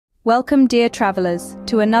Welcome, dear travelers,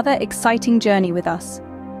 to another exciting journey with us.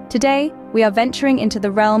 Today, we are venturing into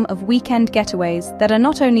the realm of weekend getaways that are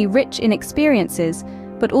not only rich in experiences,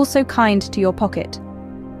 but also kind to your pocket.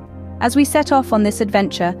 As we set off on this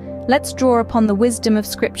adventure, let's draw upon the wisdom of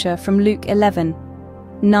Scripture from Luke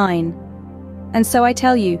 11:9. And so I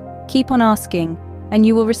tell you, keep on asking, and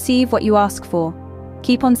you will receive what you ask for.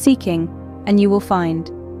 Keep on seeking, and you will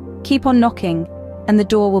find. Keep on knocking, and the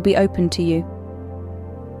door will be opened to you.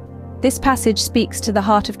 This passage speaks to the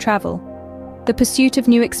heart of travel, the pursuit of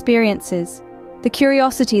new experiences, the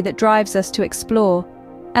curiosity that drives us to explore,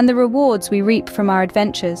 and the rewards we reap from our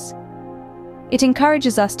adventures. It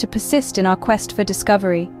encourages us to persist in our quest for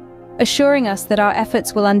discovery, assuring us that our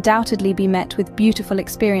efforts will undoubtedly be met with beautiful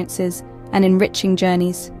experiences and enriching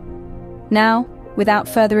journeys. Now, without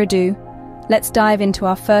further ado, let's dive into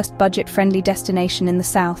our first budget-friendly destination in the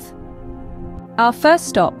South. Our first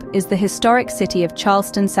stop is the historic city of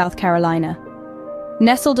Charleston, South Carolina.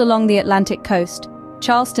 Nestled along the Atlantic coast,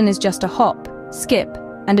 Charleston is just a hop, skip,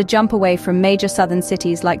 and a jump away from major southern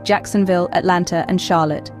cities like Jacksonville, Atlanta, and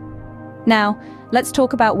Charlotte. Now, let's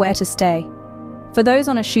talk about where to stay. For those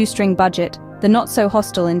on a shoestring budget, the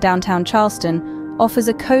not-so-hostel in downtown Charleston offers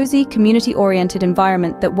a cozy, community-oriented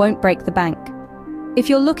environment that won't break the bank. If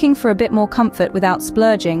you're looking for a bit more comfort without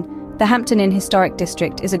splurging, the Hampton Inn Historic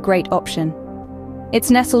District is a great option. It's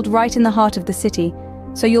nestled right in the heart of the city,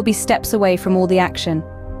 so you'll be steps away from all the action.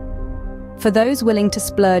 For those willing to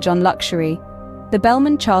splurge on luxury, the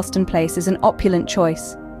Bellman Charleston Place is an opulent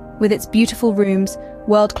choice, with its beautiful rooms,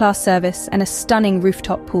 world-class service, and a stunning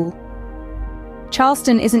rooftop pool.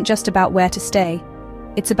 Charleston isn't just about where to stay,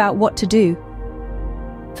 it's about what to do.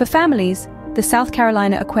 For families, the South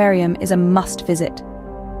Carolina Aquarium is a must-visit.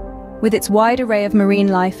 With its wide array of marine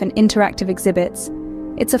life and interactive exhibits,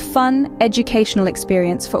 it's a fun, educational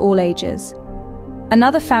experience for all ages.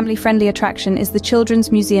 Another family-friendly attraction is the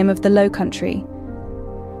Children's Museum of the Low Country.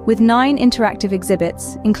 With 9 interactive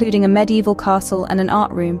exhibits, including a medieval castle and an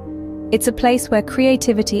art room, it's a place where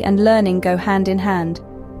creativity and learning go hand in hand.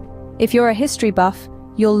 If you're a history buff,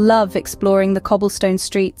 you'll love exploring the cobblestone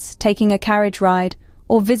streets, taking a carriage ride,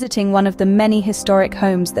 or visiting one of the many historic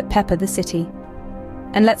homes that pepper the city.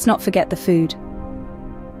 And let's not forget the food.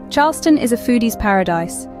 Charleston is a foodie's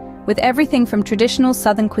paradise, with everything from traditional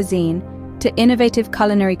Southern cuisine to innovative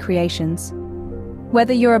culinary creations.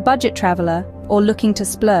 Whether you're a budget traveler or looking to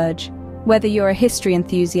splurge, whether you're a history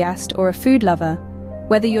enthusiast or a food lover,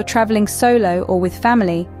 whether you're traveling solo or with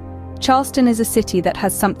family, Charleston is a city that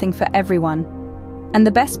has something for everyone. And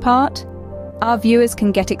the best part? Our viewers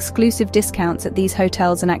can get exclusive discounts at these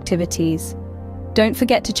hotels and activities. Don't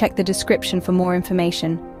forget to check the description for more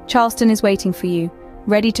information. Charleston is waiting for you,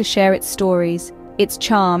 ready to share its stories, its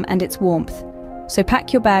charm, and its warmth. So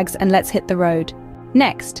pack your bags and let's hit the road.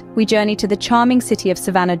 Next, we journey to the charming city of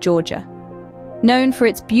Savannah, Georgia. Known for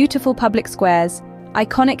its beautiful public squares,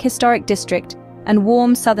 iconic historic district, and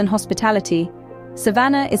warm southern hospitality,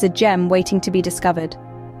 Savannah is a gem waiting to be discovered.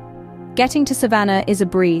 Getting to Savannah is a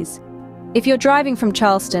breeze. If you're driving from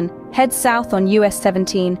Charleston, head south on US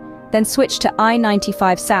 17, then switch to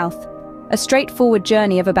I-95 South, a straightforward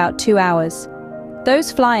journey of about 2 hours.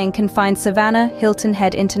 Those flying can find Savannah Hilton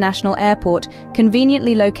Head International Airport,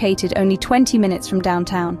 conveniently located only 20 minutes from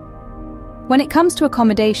downtown. When it comes to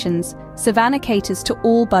accommodations, Savannah caters to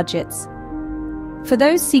all budgets. For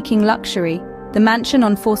those seeking luxury, the mansion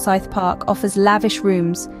on Forsyth Park offers lavish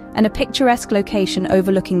rooms and a picturesque location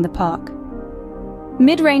overlooking the park.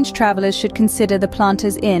 Mid-range travelers should consider the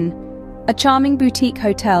Planters Inn, a charming boutique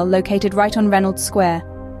hotel located right on Reynolds Square.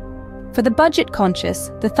 For the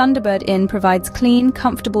budget-conscious, the Thunderbird Inn provides clean,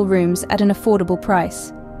 comfortable rooms at an affordable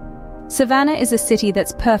price. Savannah is a city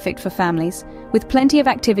that's perfect for families, with plenty of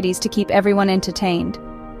activities to keep everyone entertained.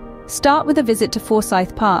 Start with a visit to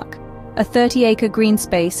Forsyth Park, a 30-acre green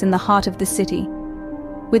space in the heart of the city.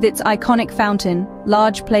 With its iconic fountain,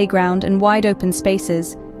 large playground, and wide-open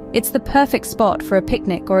spaces, it's the perfect spot for a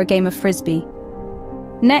picnic or a game of frisbee.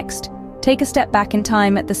 Next, take a step back in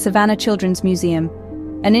time at the Savannah Children's Museum,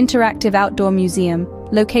 an interactive outdoor museum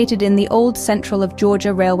located in the old Central of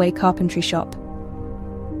Georgia Railway carpentry shop.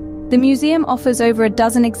 The museum offers over a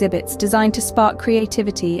dozen exhibits designed to spark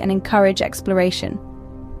creativity and encourage exploration.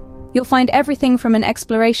 You'll find everything from an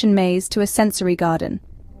exploration maze to a sensory garden.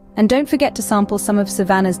 And don't forget to sample some of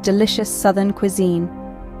Savannah's delicious Southern cuisine.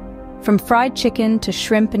 From fried chicken to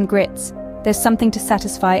shrimp and grits, there's something to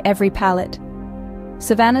satisfy every palate.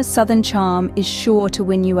 Savannah's Southern charm is sure to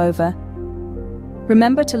win you over.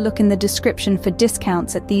 Remember to look in the description for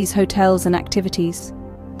discounts at these hotels and activities.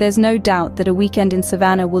 There's no doubt that a weekend in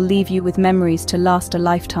Savannah will leave you with memories to last a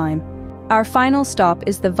lifetime. Our final stop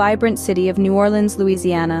is the vibrant city of New Orleans,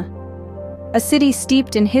 Louisiana. A city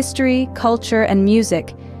steeped in history, culture, and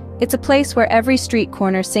music, it's a place where every street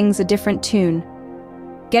corner sings a different tune.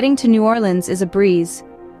 Getting to New Orleans is a breeze.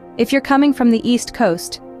 If you're coming from the East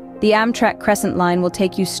Coast, the Amtrak Crescent Line will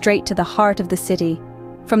take you straight to the heart of the city.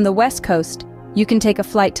 From the West Coast, you can take a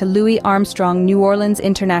flight to Louis Armstrong New Orleans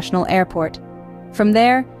International Airport. From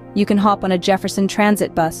there, you can hop on a Jefferson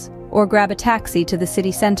Transit bus or grab a taxi to the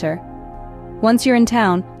city center. Once you're in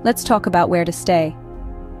town, let's talk about where to stay.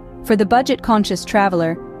 For the budget-conscious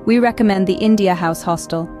traveler, we recommend the India House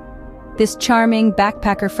Hostel. This charming,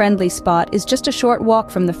 backpacker-friendly spot is just a short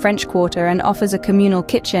walk from the French Quarter and offers a communal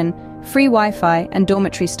kitchen, free Wi-Fi, and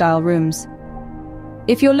dormitory-style rooms.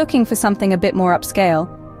 If you're looking for something a bit more upscale,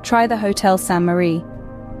 try the Hotel Saint-Marie.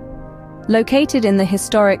 Located in the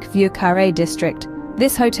historic Vieux Carré district,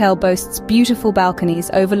 this hotel boasts beautiful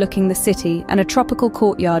balconies overlooking the city and a tropical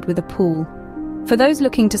courtyard with a pool. For those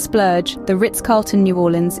looking to splurge, the Ritz-Carlton New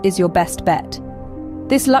Orleans is your best bet.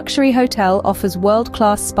 This luxury hotel offers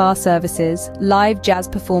world-class spa services, live jazz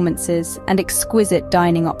performances, and exquisite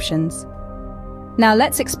dining options. Now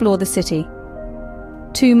let's explore the city.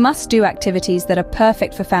 Two must-do activities that are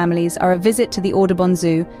perfect for families are a visit to the Audubon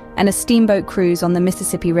Zoo and a steamboat cruise on the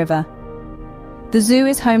Mississippi River. The zoo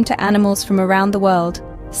is home to animals from around the world,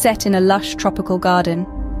 set in a lush tropical garden.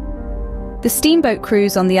 The steamboat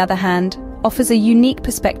cruise, on the other hand, offers a unique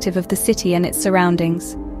perspective of the city and its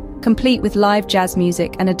surroundings, complete with live jazz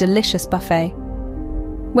music and a delicious buffet.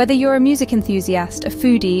 Whether you're a music enthusiast, a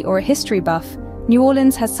foodie, or a history buff, New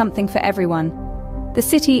Orleans has something for everyone. The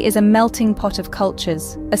city is a melting pot of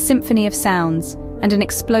cultures, a symphony of sounds, and an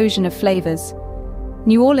explosion of flavors.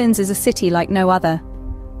 New Orleans is a city like no other.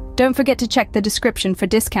 Don't forget to check the description for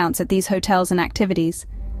discounts at these hotels and activities.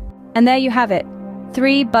 And there you have it,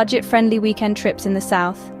 3 budget-friendly weekend trips in the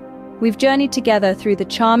South. We've journeyed together through the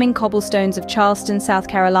charming cobblestones of Charleston, South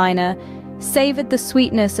Carolina, savored the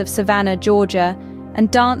sweetness of Savannah, Georgia, and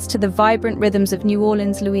danced to the vibrant rhythms of New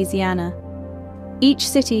Orleans, Louisiana. Each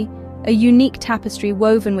city, a unique tapestry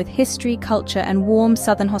woven with history, culture, and warm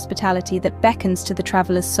Southern hospitality that beckons to the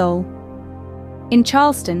traveler's soul. In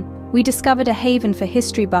Charleston, we discovered a haven for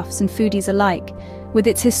history buffs and foodies alike, with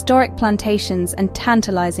its historic plantations and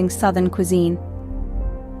tantalizing Southern cuisine.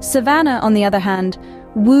 Savannah, on the other hand,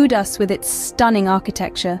 wooed us with its stunning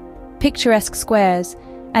architecture, picturesque squares,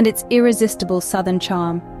 and its irresistible Southern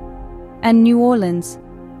charm. And New Orleans,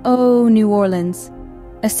 oh New Orleans,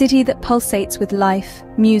 a city that pulsates with life,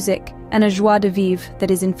 music, and a joie de vivre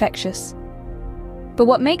that is infectious. But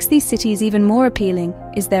what makes these cities even more appealing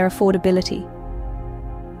is their affordability.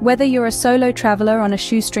 Whether you're a solo traveler on a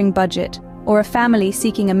shoestring budget or a family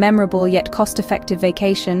seeking a memorable yet cost-effective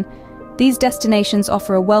vacation, these destinations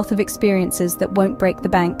offer a wealth of experiences that won't break the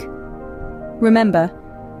bank. Remember,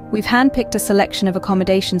 we've handpicked a selection of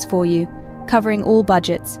accommodations for you, covering all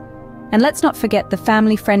budgets. And let's not forget the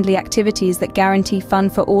family-friendly activities that guarantee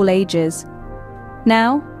fun for all ages.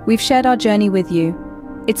 Now, we've shared our journey with you.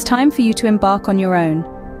 It's time for you to embark on your own.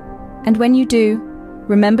 And when you do,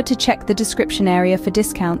 remember to check the description area for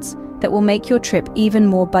discounts that will make your trip even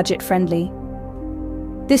more budget-friendly.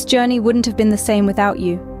 This journey wouldn't have been the same without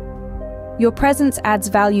you. Your presence adds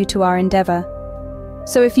value to our endeavor.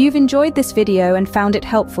 So if you've enjoyed this video and found it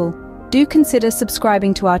helpful, do consider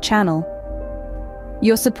subscribing to our channel.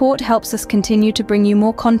 Your support helps us continue to bring you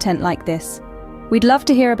more content like this. We'd love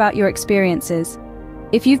to hear about your experiences.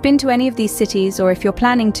 If you've been to any of these cities or if you're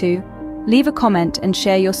planning to, leave a comment and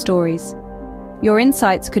share your stories. Your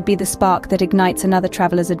insights could be the spark that ignites another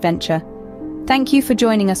traveler's adventure. Thank you for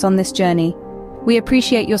joining us on this journey. We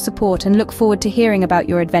appreciate your support and look forward to hearing about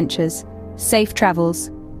your adventures. Safe travels.